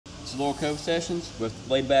This is Laurel Cove Sessions with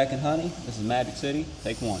Laid Back and Honey. This is Magic City.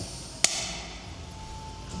 Take one.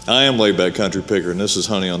 I am Laid Back Country Picker, and this is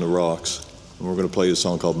Honey on the Rocks. And we're going to play a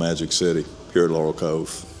song called Magic City here at Laurel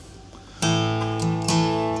Cove.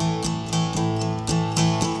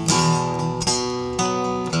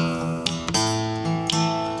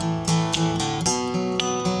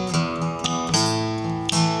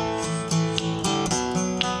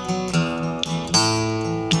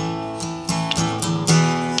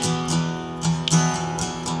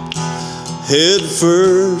 Head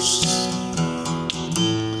first,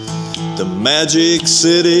 the Magic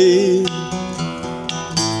City,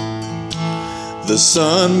 the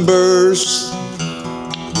sun bursts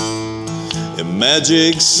in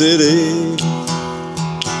Magic City.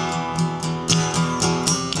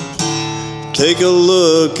 Take a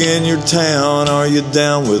look in your town, are you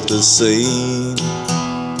down with the scene?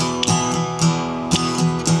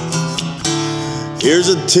 Here's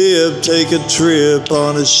a tip, take a trip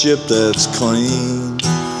on a ship that's clean.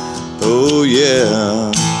 Oh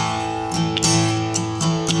yeah.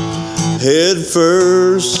 Head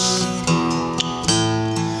first,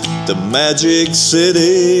 the Magic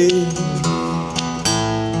City,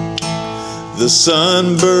 the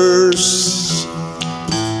sun bursts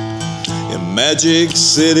in Magic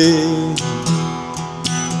City.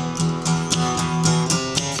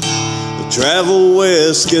 Travel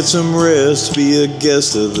west, get some rest, be a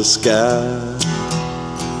guest of the sky.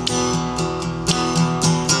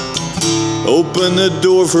 Open the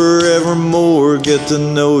door forevermore, get to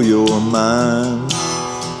know your mind.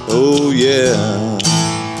 Oh yeah.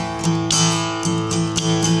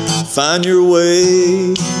 Find your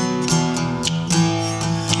way,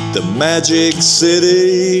 the Magic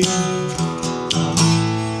City.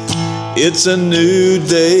 It's a new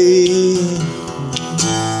day,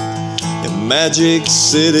 Magic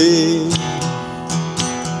City.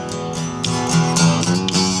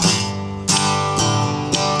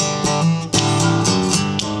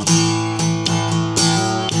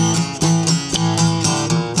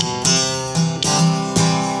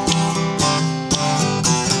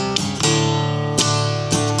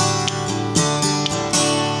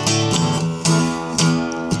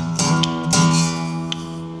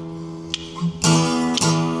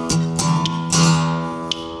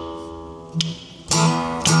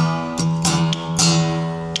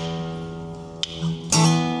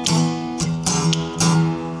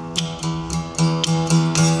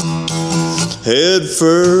 Head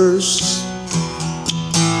first,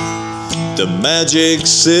 the Magic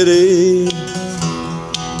City,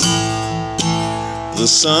 the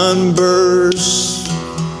sun bursts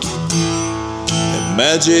in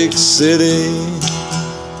Magic City.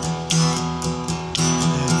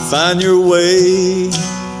 Find your way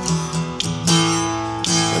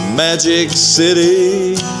in Magic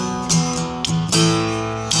City.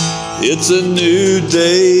 It's a new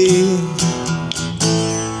day,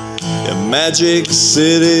 Magic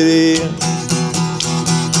City.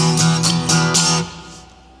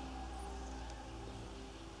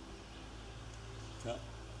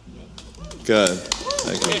 Good.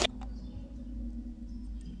 Thank you.